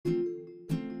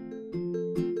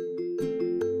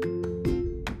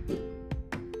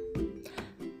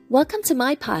Welcome to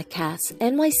my podcast,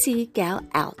 NYC Gal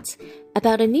Out,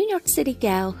 about a New York City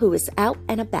gal who is out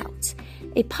and about.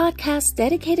 A podcast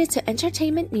dedicated to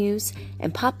entertainment news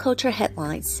and pop culture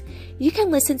headlines. You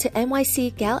can listen to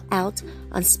NYC Gal Out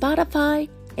on Spotify,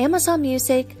 Amazon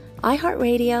Music,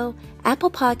 iHeartRadio,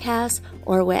 Apple Podcasts,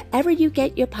 or wherever you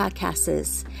get your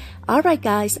podcasts. All right,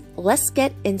 guys, let's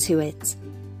get into it.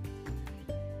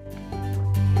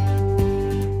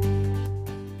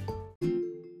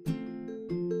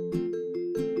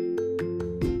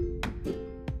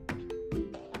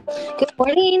 Good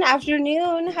morning,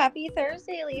 afternoon. Happy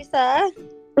Thursday, Lisa.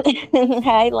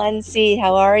 Hi, LENZI.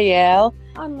 How are you?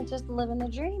 I'm just living the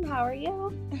dream. How are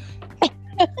you?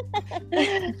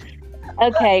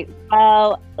 Okay,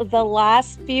 well, the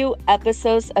last few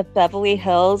episodes of Beverly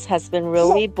Hills has been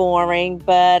really boring,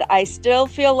 but I still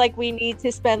feel like we need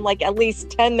to spend like at least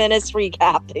 10 minutes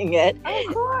recapping it.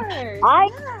 Of course. I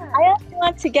also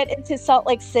want to get into Salt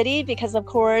Lake City because, of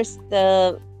course,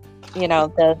 the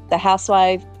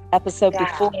housewife episode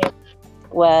before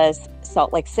was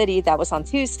Salt Lake City. That was on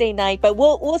Tuesday night, but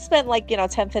we'll spend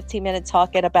 10-15 minutes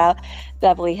talking about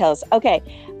Beverly Hills. Okay.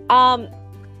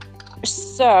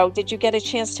 So did you get a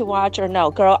chance to watch or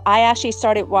no? Girl, I actually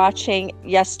started watching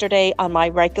yesterday on my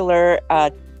regular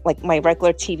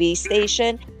TV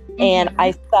station, and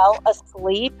I fell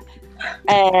asleep,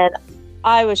 and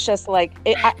I was just like,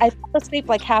 I fell asleep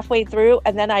like halfway through,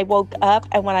 and then I woke up,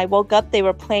 and when I woke up, they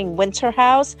were playing Winter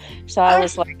House. So I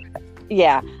was like,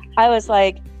 I was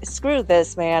like, screw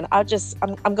this, man.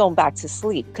 I'm going back to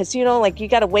sleep. Because, you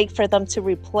got to wait for them to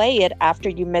replay it after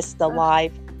you miss the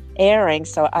live airing.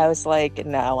 So I was like,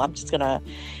 no, I'm just going to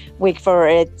wait for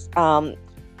it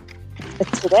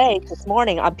this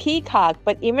morning on Peacock.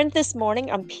 But even this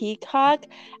morning on Peacock,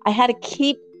 I had to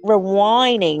keep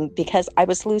rewinding because I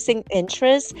was losing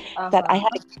interest, that I had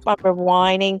to keep on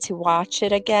rewinding to watch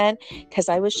it again because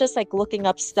I was just looking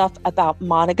up stuff about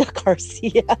Monica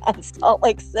Garcia in Salt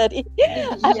Lake City.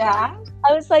 I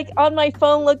was on my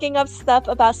phone looking up stuff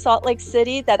about Salt Lake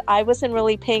City that I wasn't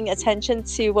really paying attention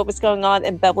to what was going on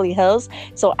in Beverly Hills.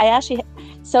 So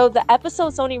the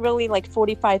episode's only really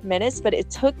 45 minutes, but it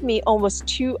took me almost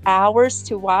 2 hours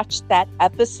to watch that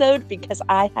episode because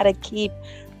I had to keep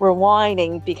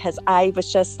rewinding because I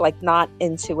was just not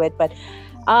into it. But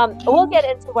we'll get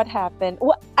into what happened.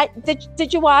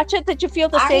 Did you watch it? Did you feel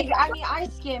the same? I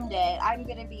skimmed it. I'm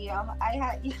gonna be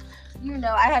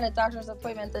I had a doctor's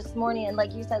appointment this morning, and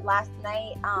like you said last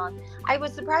night, I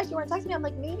was surprised you weren't texting me. I'm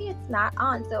like, maybe it's not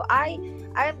on. So I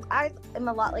am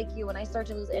a lot like you. When I start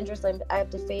to lose interest, I have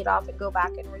to fade off and go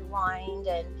back and rewind.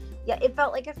 And yeah, it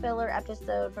felt like a filler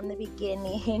episode from the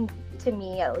beginning to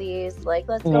me, at least.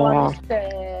 Let's go on this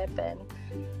trip and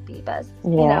be best,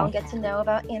 get to know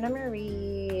about Anna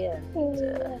Marie, and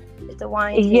it's a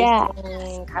wine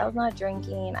tasting. Kyle's not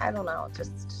drinking. I don't know,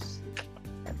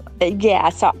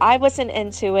 so I wasn't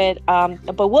into it,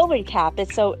 but we'll recap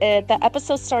it. So the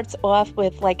episode starts off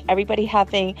with everybody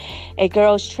having a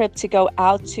girls' trip to go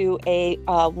out to a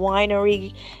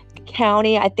winery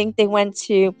county. I think they went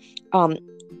to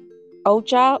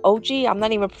OG. I'm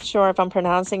not even sure if I'm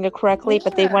pronouncing it correctly,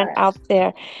 but they went out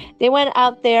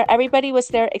there. Everybody was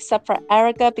there except for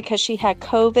Erica because she had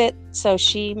COVID, so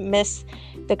she missed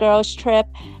the girls' trip.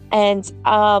 And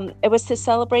it was to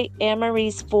celebrate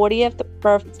Anne-Marie's 40th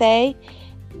birthday,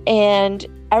 and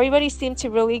everybody seemed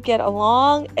to really get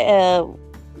along.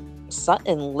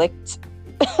 Sutton licked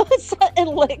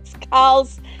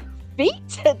Kyle's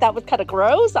feet. That was kind of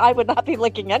gross. I would not be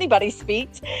licking anybody's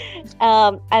feet.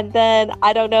 And then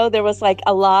I don't know, there was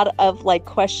a lot of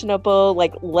questionable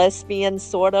lesbian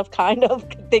sort of kind of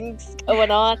things going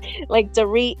on.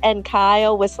 Dorit and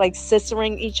Kyle was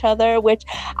scissoring each other, which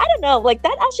I don't know,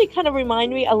 that actually kind of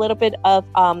reminded me a little bit of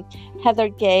Heather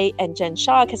Gay and Jen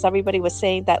Shaw, because everybody was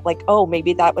saying that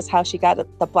maybe that was how she got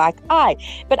the black eye.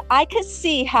 But I could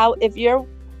see how if you're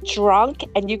drunk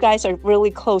and you guys are really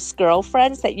close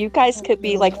girlfriends, that you guys could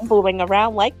be fooling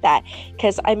around like that.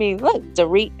 Because I mean, look,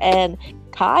 Dorit and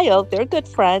Kyle, they're good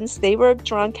friends. They were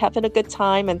drunk having a good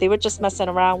time, and they were just messing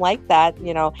around like that,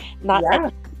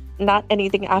 not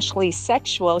anything actually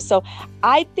sexual. So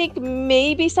I think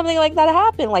maybe something like that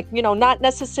happened, not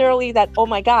necessarily that, oh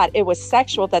my god, it was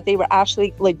sexual, that they were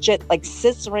actually legit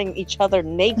scissoring each other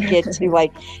naked to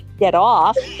get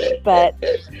off. But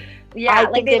I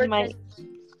think they might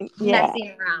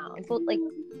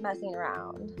messing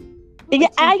around. Yeah,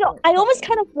 I always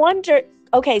kind of wonder.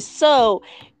 Okay, so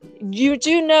you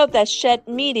do know that Shed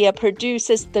Media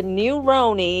produces the new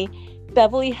Roni,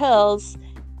 Beverly Hills,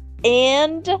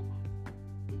 and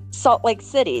Salt Lake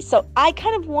City. So I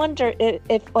kind of wonder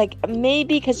if like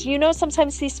maybe because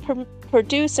sometimes these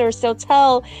producers, they'll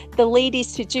tell the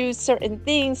ladies to do certain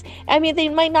things. I mean, they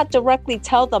might not directly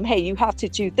tell them, hey, you have to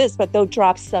do this, but they'll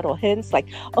drop subtle hints like,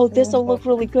 oh, this will look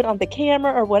really good on the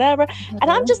camera or whatever. And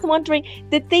I'm just wondering,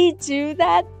 did they do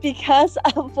that because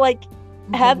of like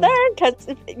Heather? Because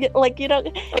like,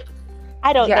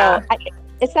 I don't know.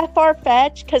 Is that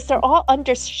far-fetched? Because they're all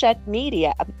under Shed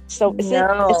Media. So is it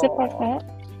far-fetched?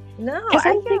 No,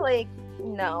 I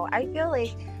feel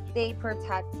like they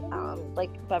protect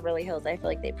like Beverly Hills. I feel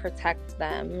like they protect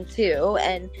them too.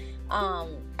 And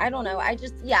I don't know. I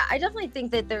definitely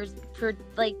think that there's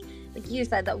like you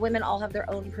said, that women all have their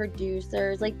own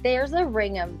producers. Like there's a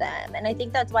ring of them. And I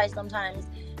think that's why sometimes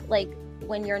like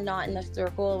when you're not in the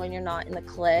circle, when you're not in the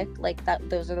clique, like that,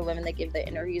 those are the women that give the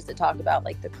interviews to talk about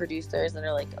like the producers that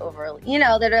are like overly,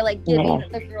 that are like giving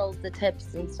the girls the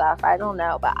tips and stuff. I don't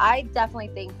know, but I definitely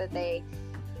think that they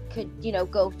could,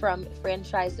 go from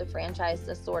franchise to franchise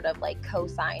to sort of like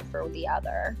co-sign for the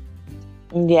other.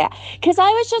 Yeah, because I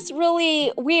was just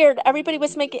really weird. Everybody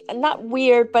was making, not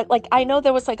weird, but like I know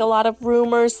there was like a lot of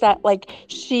rumors that like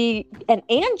she and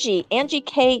Angie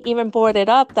K even brought it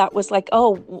up. That was like,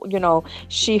 oh,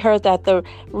 she heard that the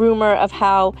rumor of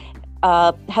how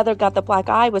Heather got the black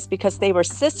eye was because they were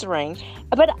sistering.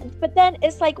 But then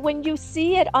it's like when you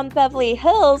see it on Beverly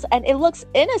Hills and it looks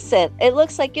innocent. It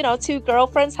looks like, two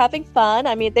girlfriends having fun.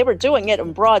 I mean, they were doing it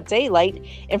in broad daylight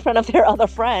in front of their other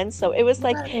friends. So it was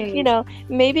like,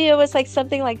 maybe it was like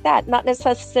something like that. Not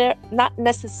necessarily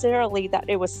that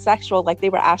it was sexual, like they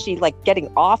were actually like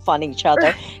getting off on each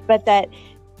other, but that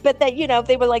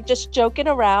they were like just joking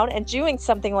around and doing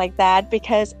something like that,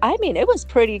 because I mean, it was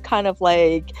pretty kind of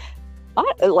like,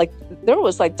 there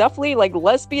was like definitely like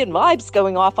lesbian vibes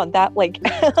going off on that. Like,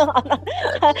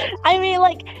 I mean,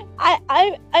 like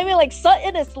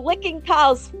Sutton is licking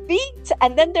Kyle's feet,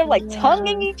 and then they're like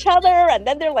tonguing each other, and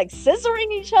then they're like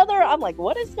scissoring each other. I'm like,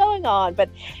 what is going on? But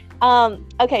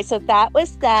okay, so that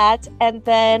was that, and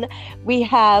then we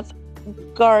have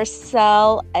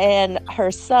Garcelle and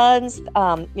her sons,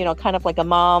 kind of like a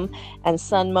mom and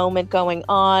son moment going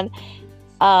on.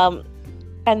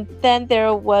 And then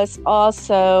there was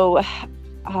also,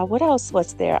 what else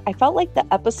was there? I felt like the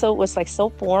episode was like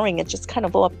so boring. It just kind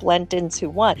of all blended into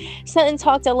one. Sutton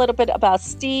talked a little bit about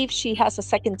Steve. She has a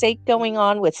second date going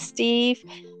on with Steve.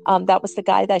 That was the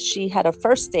guy that she had a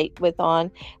first date with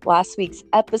on last week's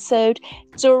episode.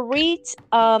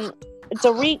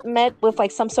 Dorit met with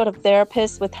like some sort of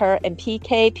therapist with her and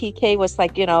PK. PK was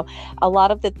like, a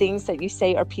lot of the things that you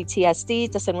say are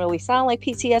PTSD doesn't really sound like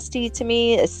PTSD to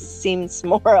me. It seems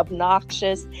more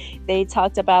obnoxious. They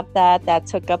talked about that. That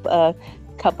took up a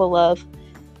couple of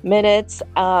minutes.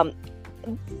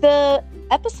 The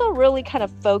episode really kind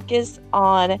of focused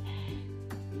on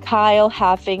Kyle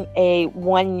having a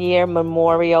 1-year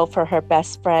memorial for her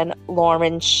best friend,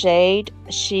 Lauren Shade.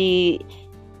 She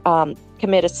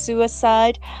committed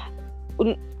suicide.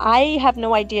 I have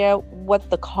no idea what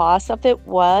the cause of it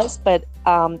was, but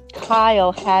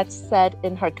Kyle had said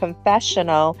in her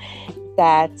confessional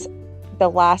that the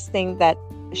last thing that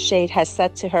Shade has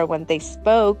said to her when they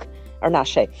spoke, or not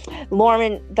Shade,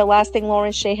 the last thing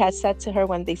Lauren Shade had said to her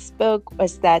when they spoke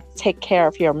was that take care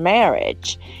of your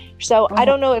marriage. So I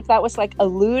don't know if that was like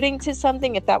alluding to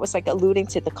something, if that was like alluding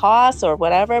to the cause or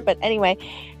whatever. But anyway,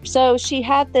 so she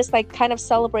had this like kind of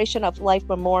celebration of life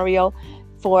memorial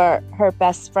for her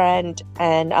best friend.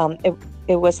 And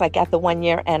it was like at the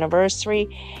 1-year anniversary.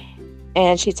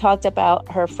 And she talked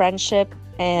about her friendship,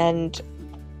 and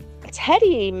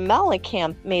Teddy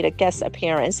Mellencamp made a guest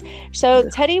appearance. So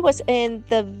Teddy was in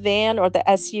the van or the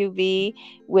SUV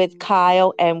with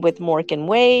Kyle and with Morgan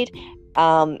Wade.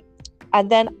 And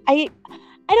then I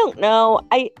don't know.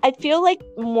 I feel like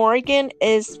Morgan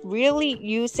is really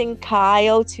using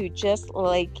Kyle to just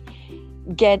like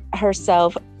get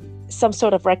herself some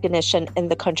sort of recognition in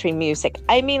the country music.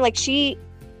 I mean, like she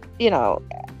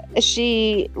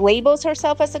labels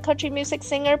herself as a country music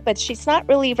singer, but she's not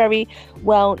really very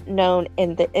well known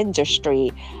in the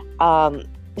industry.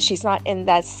 She's not in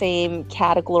that same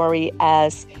category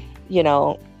as,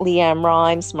 LeAnn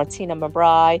Rimes, Martina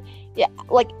McBride. Yeah,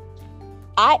 like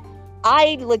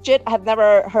I legit have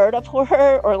never heard of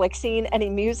her or like seen any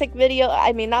music video.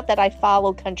 I mean, not that I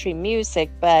follow country music,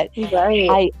 but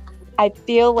I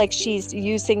feel like she's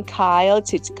using Kyle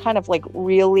to kind of like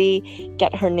really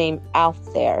get her name out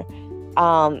there.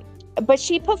 But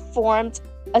she performed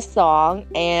a song,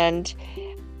 and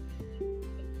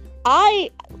I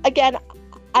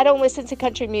I don't listen to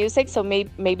country music, so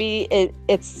maybe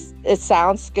it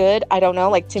sounds good. I don't know.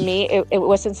 Like, to me, it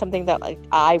wasn't something that like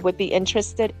I would be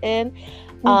interested in.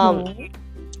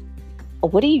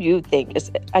 What do you think?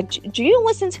 Do you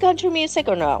listen to country music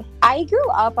or no? I grew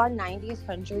up on 90s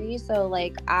country, so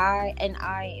like I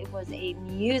was a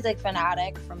music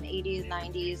fanatic from 80s,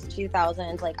 90s,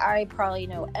 2000s. Like, I probably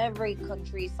know every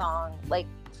country song, like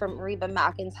from Reba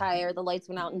McEntire, The Lights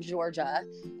Went Out in Georgia,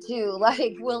 to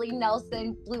like Willie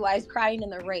Nelson, Blue Eyes Crying in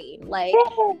the Rain. Like,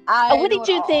 what did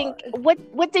you think?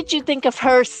 What did you think of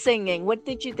her singing? What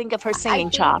did you think of her singing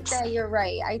chops? I think that you're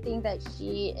right. I think that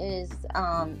she is.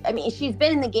 I mean, she's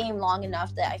been in the game long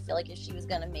enough that I feel like if she was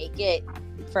gonna make it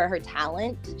for her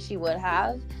talent, she would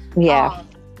have. Yeah.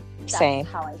 That's Same.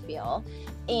 how I feel.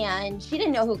 And she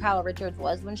didn't know who Kyle Richards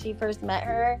was when she first met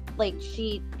her. Like,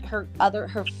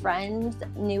 her friends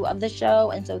knew of the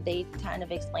show, and so they kind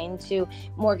of explained to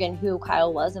Morgan who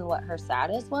Kyle was and what her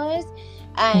status was.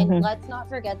 And let's not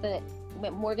forget that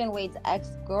Morgan Wade's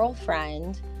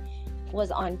ex-girlfriend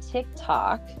was on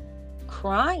TikTok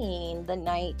crying the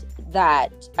night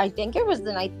that, I think it was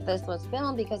the night this was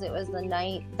filmed, because it was the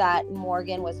night that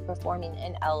Morgan was performing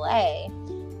in LA.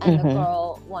 And the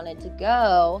girl wanted to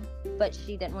go, but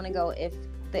she didn't want to go if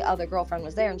the other girlfriend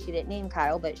was there, and she didn't name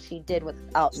Kyle, but she did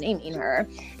without naming her.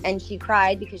 And she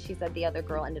cried because she said the other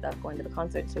girl ended up going to the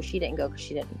concert, so she didn't go because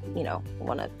she didn't,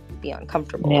 want to be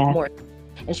uncomfortable with more.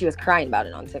 And she was crying about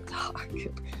it on TikTok.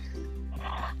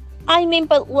 I mean,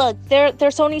 but look,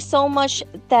 there's only so much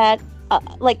that,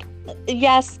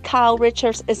 yes, Kyle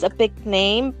Richards is a big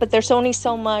name, but there's only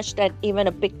so much that even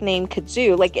a big name could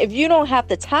do. Like, if you don't have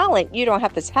the talent, you don't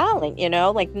have the talent,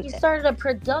 Like, she started a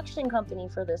production company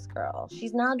for this girl.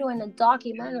 She's now doing a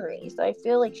documentary, so I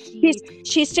feel like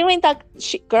she's doing that.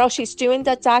 She's doing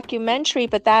that documentary,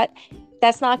 but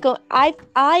that's not going.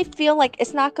 I feel like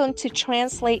it's not going to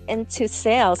translate into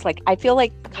sales. Like, I feel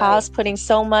like Kyle's putting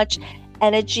so much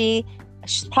energy.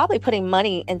 She's probably putting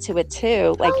money into it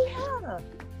too. Like.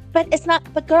 But it's not.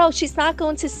 But girl, she's not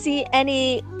going to see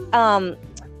any.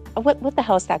 What the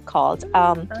hell is that called?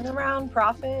 Turnaround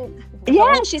profit.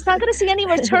 Yeah, she's not going to see any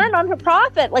return on her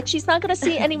profit. Like, she's not going to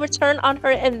see any return on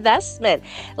her investment.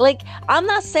 Like, I'm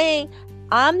not saying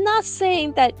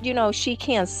that she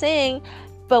can't sing,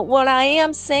 but what I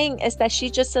am saying is that she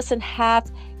just doesn't have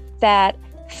that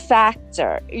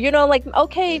factor. Like,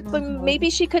 okay, but maybe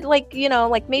she could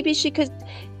maybe she could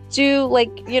do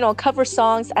cover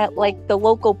songs at like the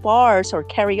local bars or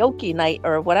karaoke night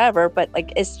or whatever, but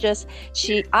like, it's just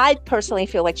I personally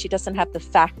feel like she doesn't have the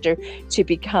factor to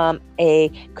become a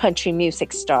country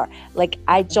music star. Like,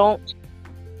 I don't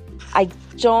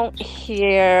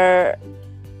hear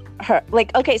her.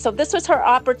 Like, okay, so this was her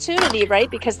opportunity,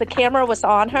 right? Because the camera was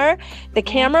on her,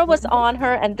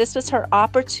 and this was her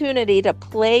opportunity to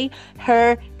play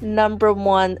her number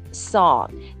one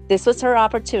song. This was her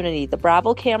opportunity. The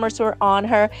Bravo cameras were on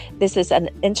her. This is an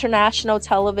international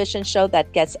television show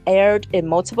that gets aired in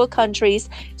multiple countries.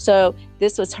 So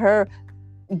this was her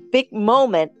big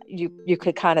moment, you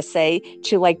could kind of say,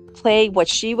 to like play what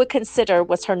she would consider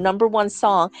was her number one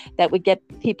song that would get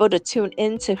people to tune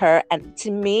into her. And to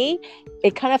me,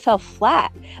 it kind of fell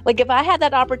flat. Like, if I had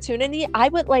that opportunity, I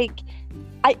would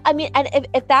I mean, and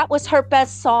if that was her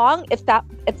best song, if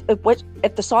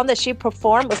the song that she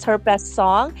performed was her best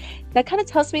song, that kind of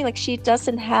tells me like she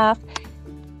doesn't have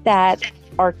that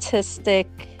artistic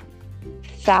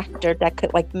factor that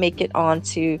could like make it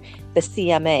onto the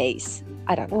CMAs.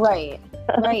 I don't know. Right.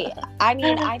 I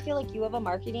mean, I feel like you have a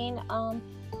marketing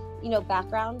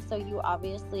background, so you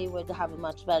obviously would have a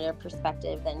much better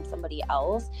perspective than somebody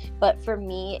else. But for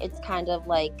me, it's kind of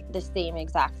like the same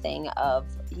exact thing of,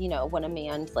 when a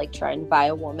man's like trying to buy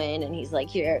a woman and he's like,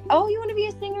 here, oh, you want to be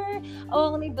a singer? Oh,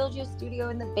 let me build you a studio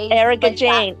in the basement.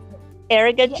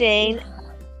 Erica Jane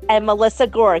and Melissa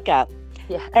Gorga.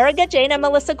 Yes. Erica Jane and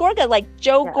Melissa Gorga. Like,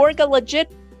 Joe Gorga legit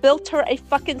built her a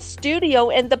fucking studio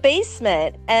in the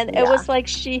basement. And it was like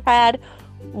she had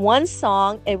one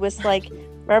song. It was like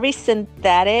very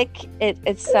synthetic.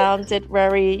 It sounded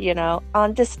very,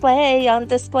 on display.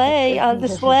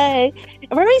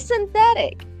 Very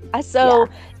synthetic. So,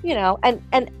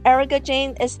 and Erica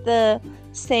Jane is the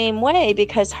same way,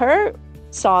 because her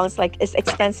songs, like, It's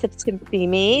Expensive to Be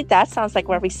Me, that sounds like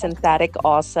very synthetic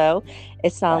also.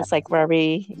 It sounds like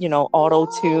very,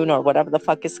 auto-tune or whatever the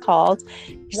fuck it's called.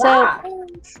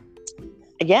 So,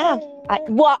 yeah.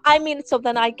 So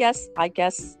then I guess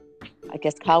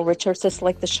Kyle Richards is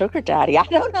like the sugar daddy. I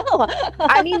don't know.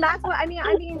 I mean, that's what I mean.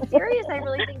 Serious. I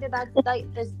really think that's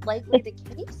likely the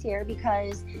case here,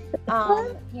 because,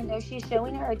 she's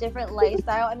showing her a different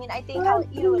lifestyle. I mean, I think how,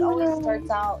 it always starts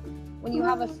out when you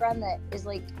have a friend that is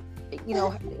like, you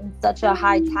know, in such a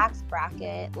high tax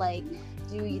bracket, like,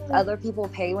 do other people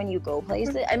pay when you go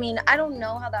places? I mean, I don't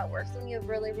know how that works when you have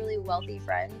really, really wealthy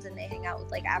friends and they hang out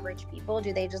with like average people.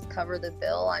 Do they just cover the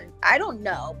bill? I don't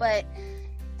know, but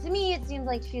to me, it seems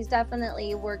like she's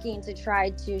definitely working to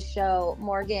try to show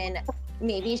Morgan.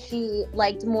 Maybe she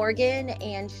liked Morgan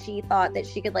and she thought that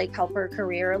she could like help her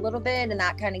career a little bit, and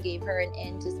that kind of gave her an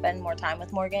in to spend more time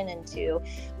with Morgan and to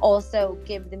also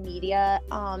give the media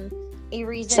a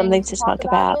reason, something to talk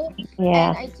about. It.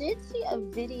 Yeah. And I did see a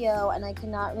video, and I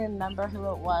cannot remember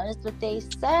who it was, but they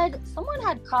said someone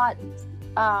had caught,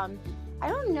 I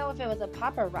don't know if it was a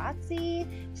paparazzi.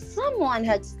 Someone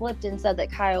had slipped and said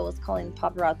that Kyle was calling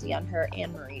paparazzi on her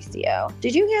and Mauricio.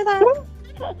 Did you hear that?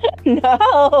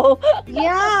 No.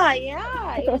 Yeah.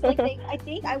 It was like I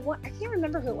can't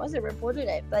remember who it was that reported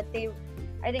it, but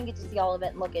I didn't get to see all of it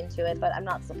and look into it, but I'm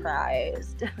not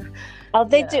surprised. Oh,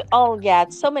 they do. Oh, yeah.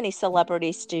 So many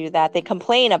celebrities do that. They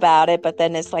complain about it, but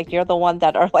then it's like you're the one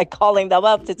that are like calling them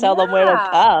up to tell them where to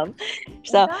come.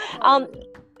 So, exactly.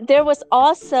 there was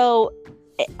also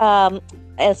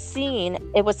a scene.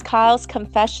 It was Kyle's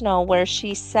confessional where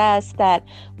she says that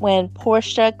when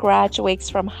Portia graduates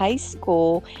from high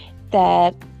school,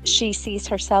 that she sees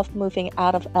herself moving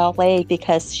out of LA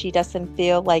because she doesn't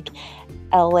feel like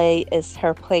LA is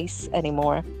her place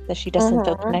anymore, that she doesn't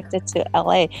feel connected to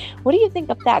LA. What do you think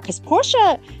of that? Because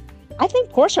I think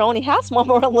Portia only has one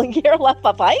more year left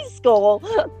of high school.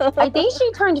 I think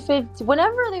she turned 15.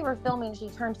 Whenever they were filming, she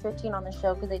turned 15 on the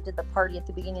show because they did the party at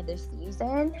the beginning of this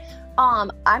season.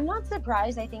 I'm not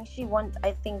surprised. I think she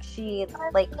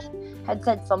like had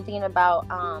said something about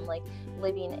like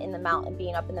living in the mountain,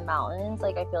 being up in the mountains.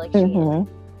 Like I feel like she is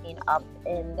being up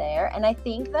in there, and I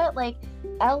think that like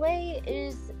LA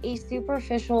is a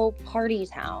superficial party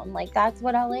town. Like that's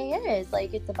what LA is.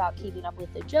 Like it's about keeping up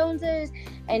with the Joneses,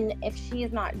 and if she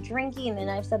is not drinking, and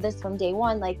I've said this from day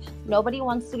one, like nobody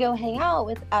wants to go hang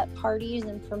out at parties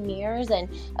and premieres and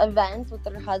events with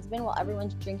their husband while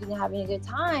everyone's drinking and having a good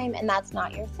time, and that's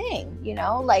not your thing, you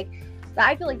know? Like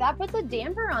I feel like that puts a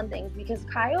damper on things, because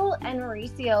Kyle and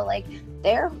Mauricio, like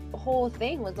their whole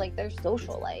thing was like their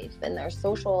social life and their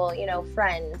social, you know,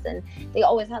 friends, and they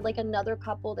always had like another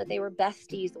couple that they were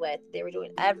besties with, they were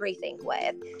doing everything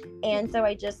with. And so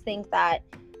I just think that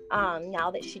now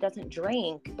that she doesn't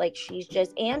drink, like she's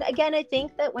just, and again, I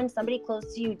think that when somebody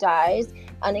close to you dies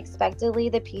unexpectedly,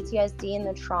 the PTSD and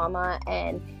the trauma,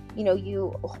 and you know,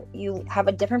 you have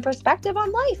a different perspective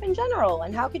on life in general,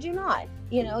 and how could you not?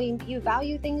 You know, you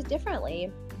value things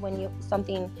differently when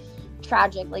something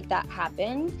tragic like that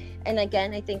happens. And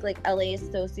again, I think like LA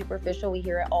is so superficial. We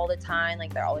hear it all the time.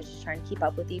 Like they're always just trying to keep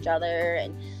up with each other,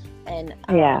 and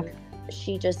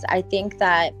she just, I think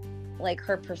that like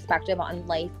her perspective on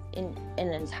life in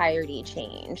entirety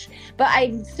changed. But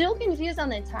I'm still confused on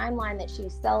the timeline that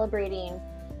she's celebrating.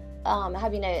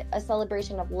 Having a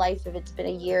celebration of life if it's been a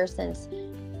year since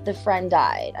the friend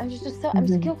died. I'm just so I'm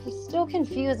still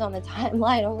confused on the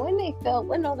timeline of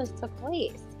when all this took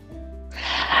place.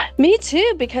 Me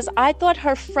too, because I thought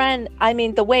her friend, I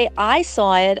mean, the way I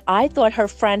saw it, I thought her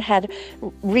friend had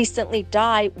recently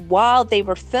died while they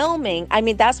were filming. I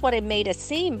mean, that's what it made it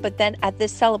seem. But then at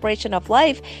this celebration of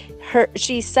life,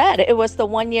 she said it was the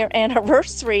 1-year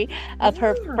anniversary of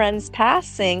her friend's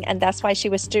passing. And that's why she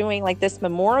was doing like this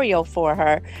memorial for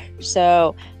her.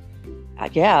 So,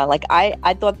 yeah, like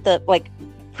I thought that like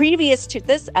previous to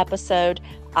this episode,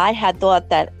 I had thought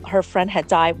that her friend had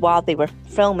died while they were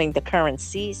filming the current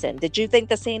season. Did you think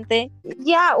the same thing?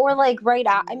 Yeah, or like right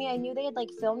out. I mean, I knew they had like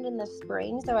filmed in the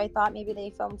spring, so I thought maybe they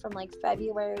filmed from like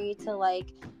February to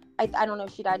like, I don't know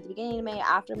if she died at the beginning of May,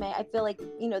 after May. I feel like,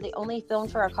 you know, they only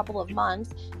filmed for a couple of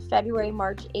months, February,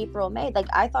 March, April, May. Like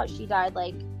I thought she died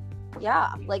like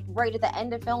right at the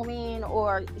end of filming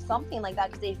or something like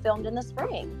that, because they filmed in the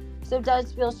spring. So it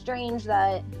does feel strange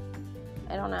that,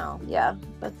 I don't know. Yeah,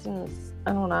 that seems,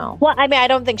 I don't know. Well, I mean, I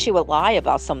don't think she would lie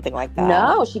about something like that.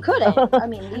 No, she couldn't. I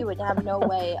mean, you would have no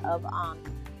way of,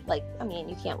 like, I mean,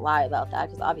 you can't lie about that,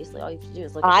 because obviously all you have to do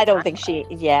is look at I don't think she,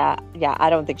 I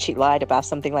don't think she lied about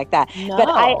something like that. No. But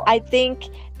I think,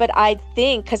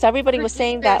 because everybody was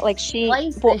saying that, like,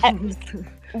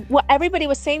 everybody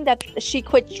was saying that she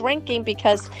quit drinking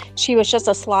because she was just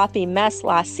a sloppy mess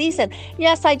last season.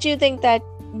 Yes, I do think that,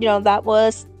 you know, that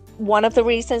was one of the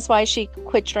reasons why she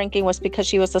quit drinking, was because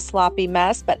she was a sloppy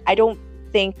mess, but I don't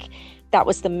think that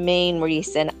was the main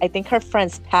reason. I think her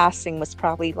friend's passing was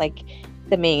probably like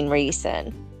the main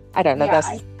reason. I don't know. Yeah,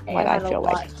 that's what I feel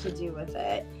like. It had a lot to do with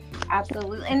it.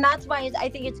 Absolutely. And that's why I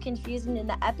think it's confusing in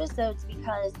the episodes,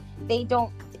 because we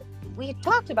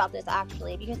talked about this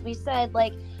actually, because we said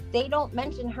like they don't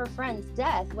mention her friend's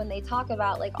death when they talk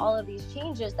about like all of these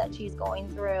changes that she's going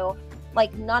through.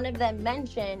 Like none of them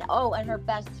mention, oh, and her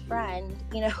best friend,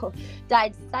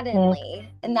 died suddenly.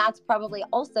 And that's probably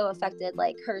also affected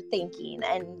like her thinking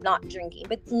and not drinking.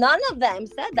 But none of them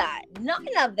said that. None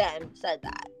of them said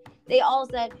that. They all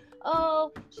said,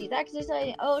 oh, she's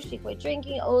exercising. Oh, she quit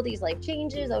drinking. Oh, these life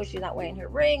changes. Oh, she's not wearing her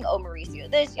ring. Oh,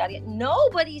 Mauricio this, yada, yada.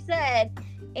 Nobody said,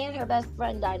 and her best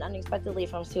friend died unexpectedly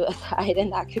from suicide,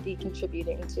 and that could be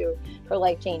contributing to her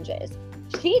life changes.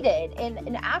 She did in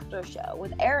an after show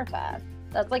with Erica.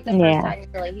 That's like the first time you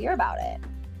really hear about it.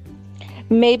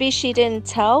 Maybe she didn't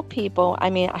tell people. I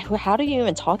mean, how do you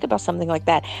even talk about something like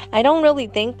that? I don't really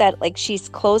think that like she's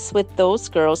close with those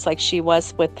girls like she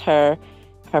was with her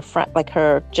friend, like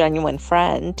her genuine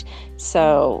friend.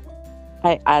 So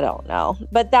I don't know.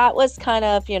 But that was kind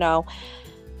of,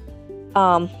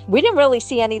 we didn't really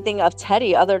see anything of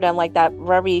Teddy other than like that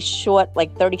very short,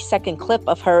 like 30-second clip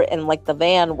of her in like the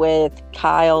van with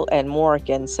Kyle and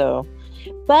Morgan. So,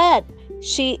 but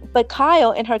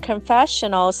Kyle in her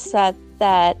confessional said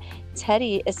that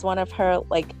Teddy is one of her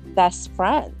like best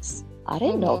friends. I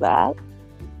didn't know that.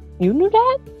 You knew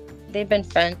that? They've been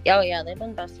friends. Oh yeah, they've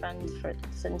been best friends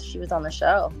since she was on the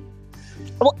show.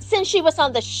 Well, since she was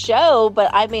on the show, but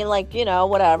I mean, like,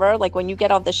 whatever. Like when you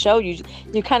get on the show, you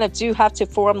kind of do have to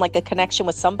form like a connection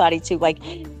with somebody to like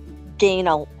gain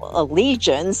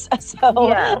allegiance. So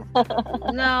yeah,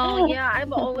 no, yeah,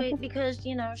 I've always because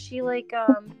she like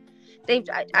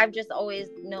I've just always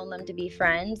known them to be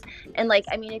friends. And like,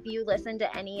 I mean, if you listen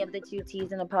to any of the Two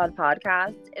T's in a Pod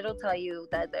podcast, it'll tell you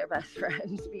that they're best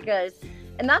friends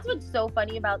and that's what's so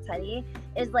funny about Teddy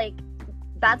is like,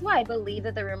 that's why I believe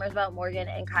that the rumors about Morgan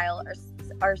and Kyle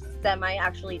are semi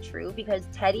actually true, because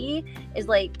Teddy is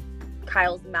like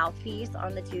Kyle's mouthpiece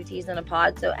on the Two T's in a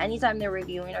Pod. So anytime they're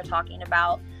reviewing or talking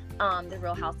about the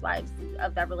Real Housewives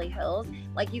of Beverly Hills,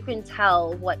 like you can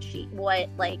tell what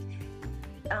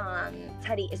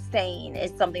Teddy is saying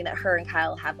is something that her and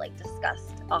Kyle have like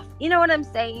discussed off. You know what I'm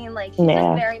saying? Like she's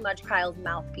just very much Kyle's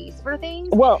mouthpiece for things.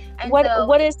 Well, and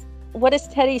what is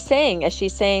Teddy saying? Is she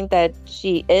saying that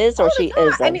she is or she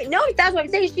isn't? I mean, no, that's what I'm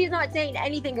saying. She's not saying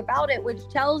anything about it, which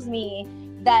tells me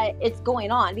that it's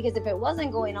going on. Because if it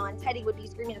wasn't going on, Teddy would be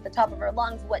screaming at the top of her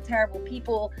lungs what terrible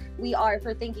people we are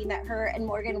for thinking that her and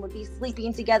Morgan would be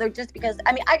sleeping together just because,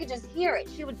 I mean, I could just hear it.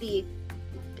 She would be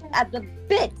at the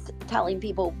bits telling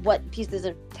people what pieces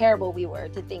of terrible we were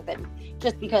to think that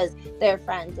just because they're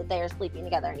friends that they're sleeping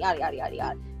together and yada yada yada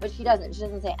yada. But she doesn't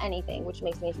say anything, which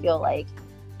makes me feel like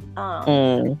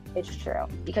it's true,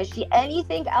 because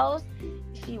anything else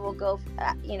she will go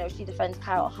she defends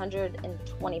Kyle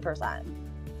 120%.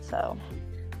 So,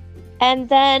 and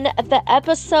then the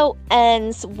episode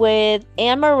ends with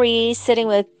Anne-Marie sitting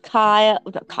with Kyle.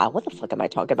 What the fuck am I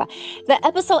talking about? The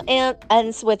episode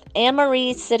ends with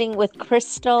Anne-Marie sitting with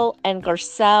Crystal and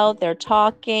Garcelle. They're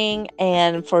talking,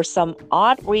 and for some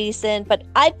odd reason, but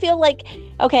I feel like,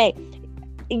 okay,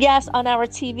 yes, on our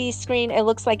TV screen, it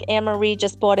looks like Anne-Marie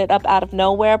just brought it up out of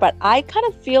nowhere, but I kind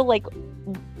of feel like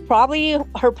probably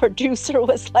her producer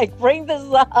was like, bring this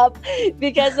up,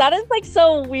 because that is like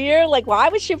so weird. Like, why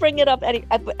would she bring it up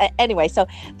anyway? So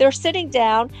they're sitting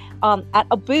down at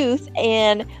a booth,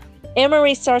 and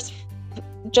Anne-Marie starts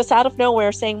just out of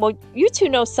nowhere saying, well, you two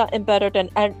know Sutton better than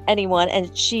anyone.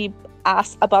 And she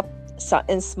asked about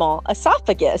Sutton's small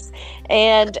esophagus.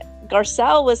 And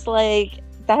Garcelle was like,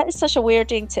 that is such a weird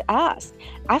thing to ask.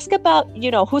 Ask about,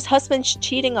 whose husband's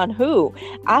cheating on who.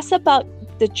 Ask about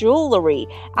the jewelry.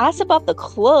 Ask about the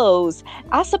clothes.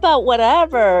 Ask about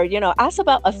whatever, ask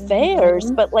about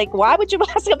affairs. But like, why would you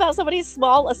ask about somebody's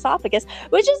small esophagus?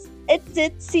 It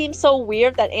did seem so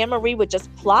weird that Anne-Marie would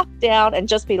just plop down and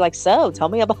just be like, so tell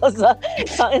me about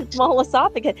small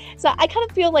esophagus. So I kind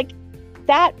of feel like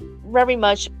that very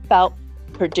much felt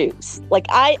produced. Like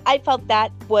I felt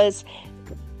that was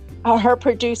her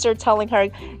producer telling her,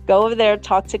 go over there,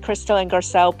 talk to Crystal and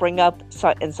Garcelle, bring up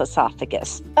Sutton's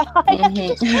esophagus.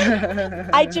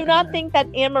 I do not think that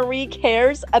Anne-Marie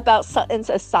cares about Sutton's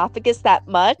esophagus that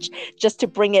much just to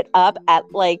bring it up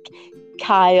at like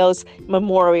Kyle's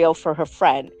memorial for her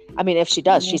friend. I mean, if she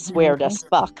does, she's weird as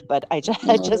fuck, but I just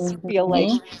feel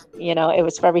like, it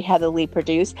was very heavily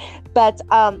produced. But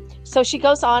so she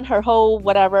goes on her whole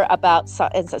whatever about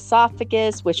Sutton's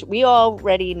esophagus, which we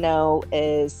already know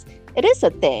it is a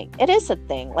thing. It is a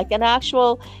thing. Like an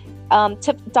actual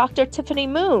Dr. Tiffany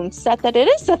Moon said that it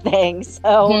is a thing.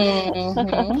 So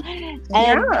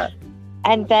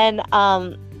and then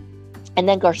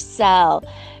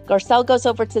Garcelle goes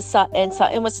over to Sutton.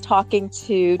 Sutton was talking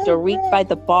to Dorit by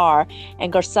the bar,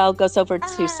 and Garcelle goes over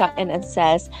to Sutton and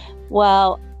says,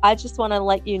 well, I just want to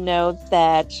let you know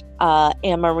that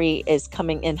Anne-Marie is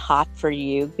coming in hot for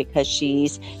you because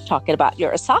she's talking about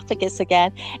your esophagus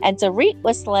again. And Dorit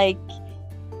was like,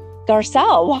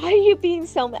 Garcelle, why are you being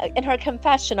so in her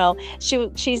confessional?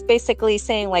 She's basically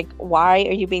saying like, why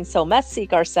are you being so messy,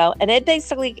 Garcelle? And it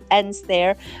basically ends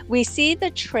there. We see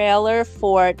the trailer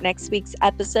for next week's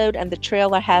episode, and the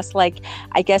trailer has like,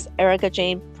 I guess, Erika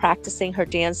Jayne practicing her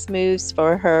dance moves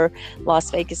for her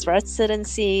Las Vegas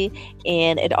residency,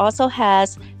 and it also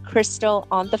has Crystal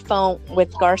on the phone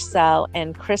with Garcelle,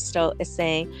 and Crystal is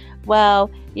saying, well,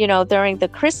 you know, during the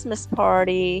Christmas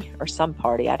party or some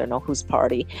party, I don't know whose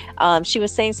party, she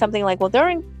was saying something like, well,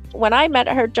 when I met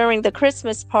her during the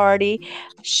Christmas party,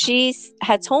 she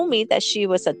had told me that she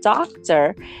was a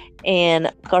doctor.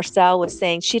 And Garcelle was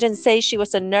saying she didn't say she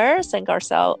was a nurse, and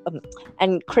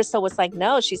and Crystal was like,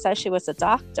 no, she said she was a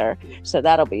doctor. So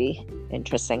that'll be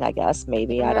interesting, I guess.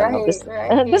 Maybe, I don't know.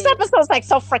 This episode's like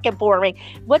so freaking boring.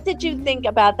 What did you think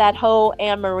about that whole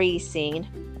Anne-Marie scene?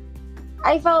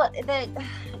 I felt that,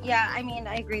 yeah, I mean,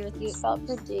 I agree with you. It felt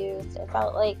produced. It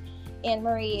felt like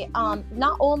Anne-Marie,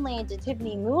 not only did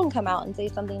Tiffany Moon come out and say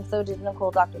something, so did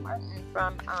Nicole Dr. Martin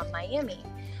from Miami.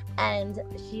 And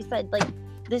she said, like,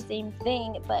 the same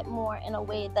thing, but more in a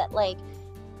way that, like,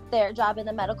 their job in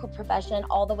the medical profession,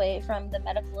 all the way from the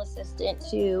medical assistant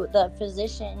to the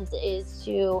physicians, is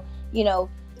to, you know,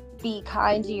 be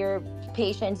kind to your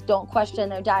patients, don't question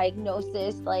their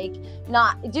diagnosis, like,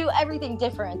 not do everything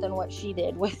different than what she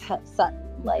did with Sutton.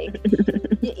 Like,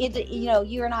 you know,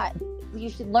 you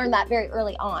should learn that very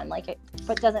early on. Like, it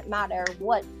doesn't matter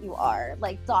what you are,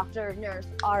 like doctor, nurse,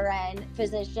 RN,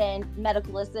 physician,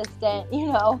 medical assistant, you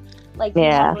know, like, you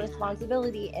have a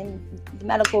responsibility in the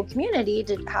medical community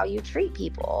to how you treat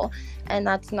people. And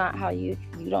that's not how you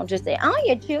don't just say, oh,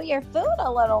 you chew your food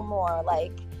a little more,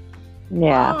 like,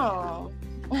 wow.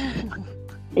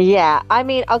 Yeah, I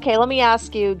mean, okay, let me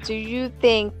ask you, do you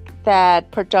think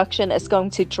that production is going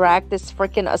to drag this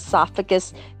freaking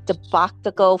esophagus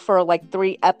debacle for like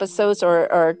 3 episodes,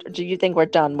 or do you think we're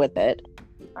done with it?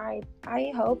 I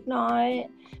hope not.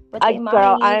 But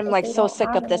girl, I'm like so sick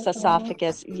of this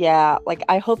esophagus. Yeah, like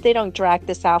I hope they don't drag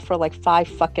this out for like 5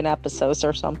 fucking episodes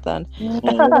or something.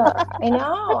 I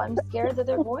know. I'm scared that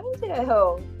they're going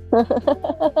to.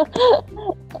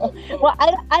 Well,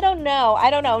 I don't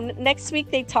know. Next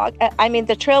week they talk. I mean,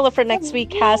 the trailer for next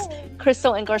week has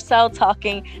Crystal and Garcelle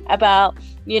talking about,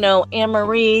 you know,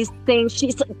 Anne-Marie saying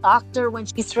she's a doctor when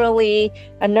she's really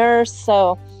a nurse.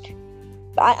 So,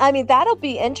 I mean, that'll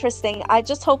be interesting. I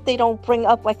just hope they don't bring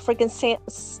up like freaking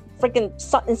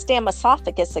Sutton Stam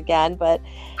esophagus again. But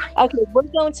okay, we're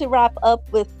going to wrap up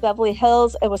with Beverly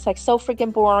Hills. It was like so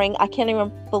freaking boring. I can't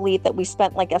even believe that we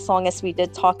spent like as long as we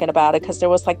did talking about it, because there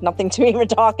was like nothing to even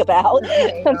talk about.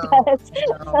 Okay,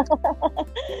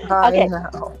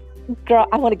 girl,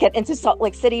 I want to get into Salt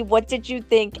Lake City. What did you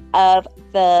think of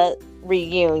the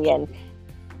reunion?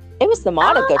 It was the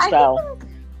Monica show.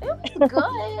 It was good.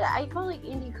 I felt like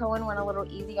Andy Cohen went a little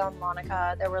easy on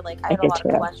Monica. There were like, I had a lot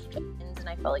of questions, and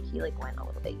I felt like he like went a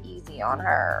little bit easy on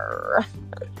her.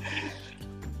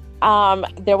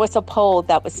 There was a poll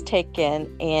that was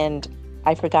taken, and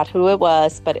I forgot who it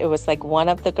was, but it was like one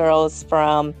of the girls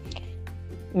from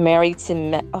Married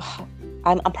to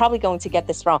I'm probably going to get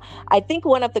this wrong. I think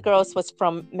one of the girls was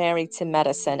from Married to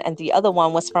Medicine, and the other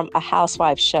one was from a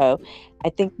Housewives show. I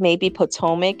think maybe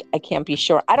Potomac. I can't be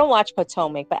sure. I don't watch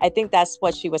Potomac, but I think that's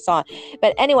what she was on.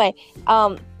 But anyway,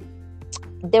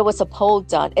 there was a poll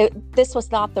done. This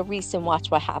was not the recent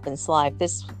Watch What Happens Live.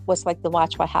 This was like the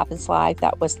Watch What Happens Live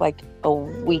that was like a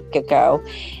week ago.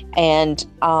 And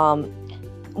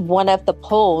one of the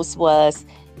polls was,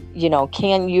 you know,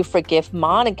 can you forgive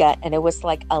Monica? And it was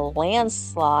like a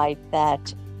landslide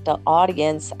that the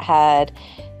audience had.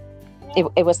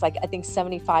 It was like, I think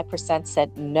 75%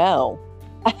 said no.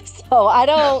 So I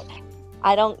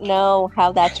don't know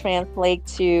how that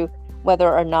translates to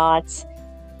whether or not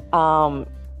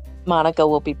Monica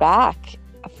will be back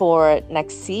for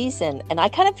next season. And I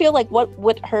kind of feel like, what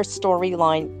would her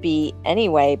storyline be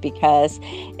anyway? Because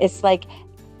it's like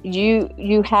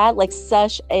you had like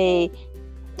such a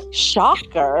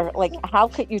shocker. Like, how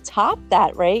could you top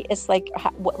that, right? It's like,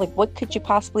 what could you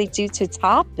possibly do to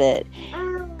top it?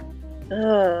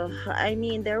 I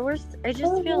mean, I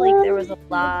just feel like there was a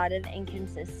lot of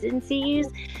inconsistencies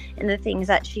in the things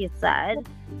that she had said.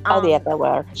 Yeah, there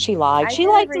were. She lied. She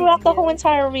lied throughout the whole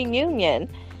entire reunion.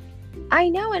 I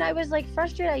know, and I was like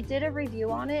frustrated. I did a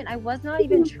review on it, and I was not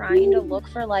even trying to look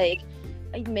for like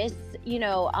I miss,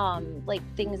 like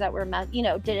things that were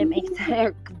didn't make sense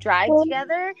or drive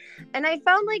together, and I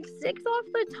found like 6 off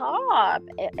the top,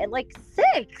 like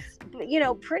 6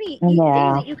 pretty things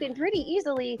Yeah. that you can pretty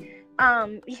easily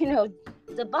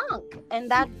debunk, and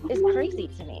that is crazy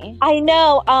to me. I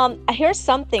know. Here's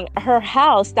something. Her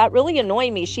house, that really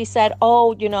annoyed me. She said,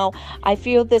 "Oh, I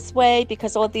feel this way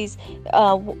because all these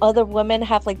other women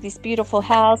have like this beautiful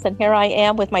house, and here I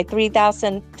am with my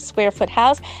 3,000 square foot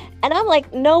house." And I'm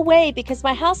like, no way, because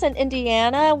my house in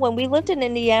Indiana, when we lived in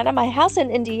Indiana, my house in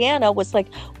Indiana was like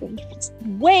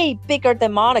way bigger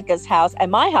than Monica's house,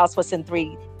 and my house was in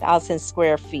 3,000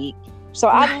 square feet. So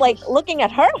I'm like looking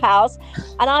at her house,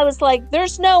 and I was like,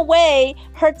 there's no way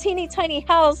her teeny tiny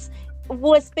house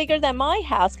was bigger than my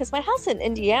house, because my house in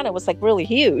Indiana was like really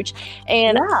huge.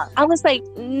 And I was like,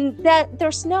 that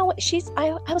there's no,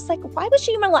 I was like, why would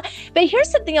she even lie? But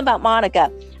here's the thing about Monica.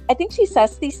 I think she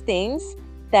says these things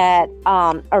that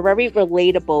are very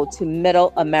relatable to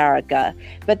middle America.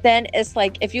 But then it's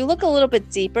like, if you look a little bit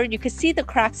deeper, you can see the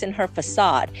cracks in her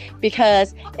facade,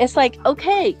 because it's like,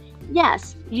 okay,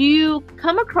 yes, you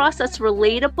come across as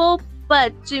relatable,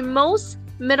 but do most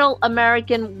middle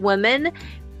American women,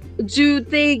 do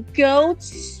they go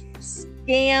to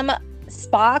scam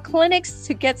spa clinics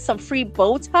to get some free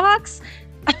Botox?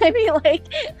 I mean, like,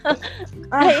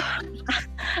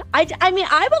 I mean,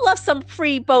 I would love some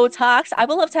free Botox. I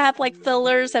would love to have like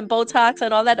fillers and Botox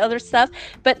and all that other stuff.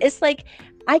 But it's like,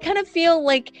 I kind of feel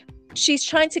like she's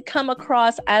trying to come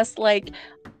across as like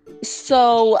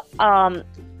so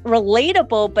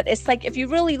relatable, but it's like, if you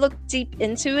really look deep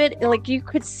into it, like you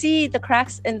could see the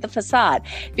cracks in the facade,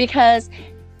 because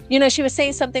she was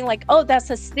saying something like, oh, that's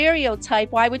a stereotype.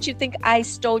 Why would you think I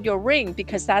stole your ring?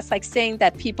 Because that's like saying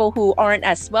that people who aren't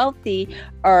as wealthy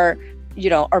are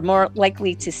more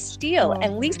likely to steal.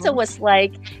 And Lisa was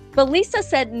like, but Lisa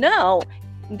said, no,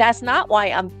 that's not why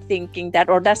I'm thinking that,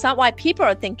 or that's not why people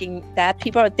are thinking that.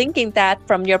 People are thinking that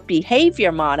from your behavior,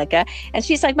 Monica. And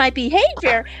she's like, my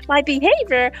behavior,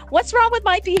 what's wrong with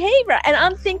my behavior? And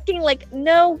I'm thinking like,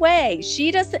 no way.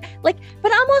 She doesn't like,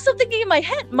 but I'm also thinking in my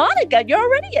head, Monica, you're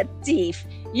already a thief.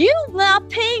 You not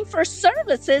paying for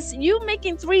services, you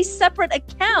making 3 separate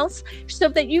accounts so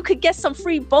that you could get some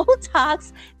free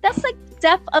Botox. That's like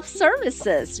theft of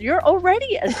services. You're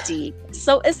already a thief.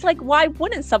 So it's like, why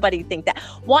wouldn't somebody think that?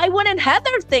 Why wouldn't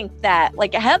Heather think that?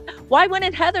 Like, why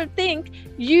wouldn't Heather think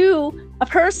you, a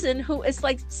person who is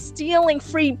like stealing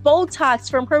free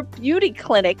Botox from her beauty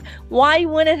clinic, why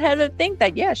wouldn't Heather think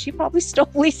that? Yeah, she probably stole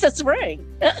Lisa's ring.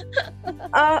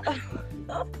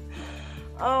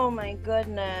 Oh my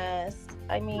goodness.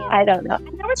 I mean, I don't know.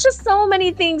 And there was just so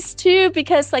many things too,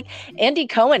 because like Andy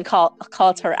Cohen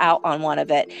called her out on one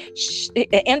of it.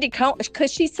 Andy Cohen,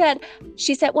 because she said,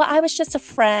 well, I was just a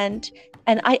friend,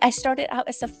 and I started out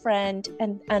as a friend,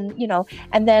 and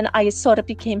then I sort of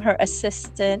became her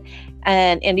assistant.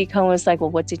 And Andy Cohen was like,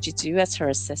 well, what did you do as her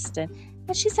assistant?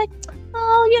 And she's like,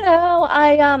 oh,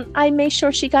 I made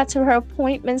sure she got to her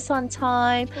appointments on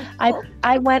time.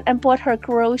 I went and bought her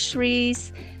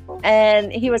groceries.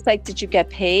 And he was like, did you get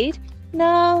paid?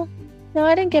 No,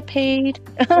 I didn't get paid.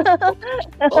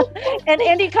 And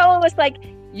Andy Cohen was like,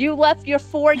 you left your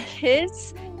 4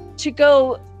 kids to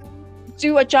go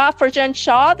do a job for Jen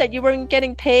Shaw that you weren't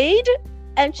getting paid?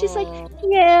 And she's like,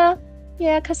 yeah,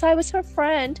 because I was her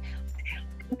friend.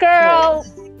 Girl.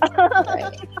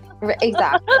 Right.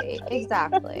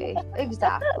 Exactly.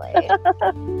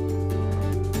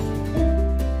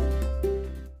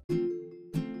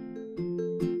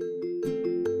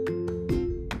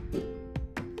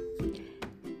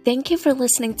 Thank you for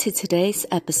listening to today's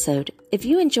episode. If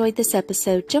you enjoyed this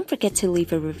episode, don't forget to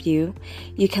leave a review.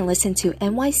 You can listen to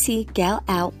NYC Gal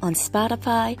Out on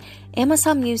Spotify,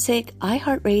 Amazon Music,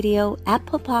 iHeartRadio,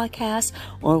 Apple Podcasts,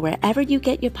 or wherever you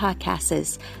get your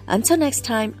podcasts. Until next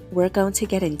time, we're going to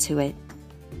get into it.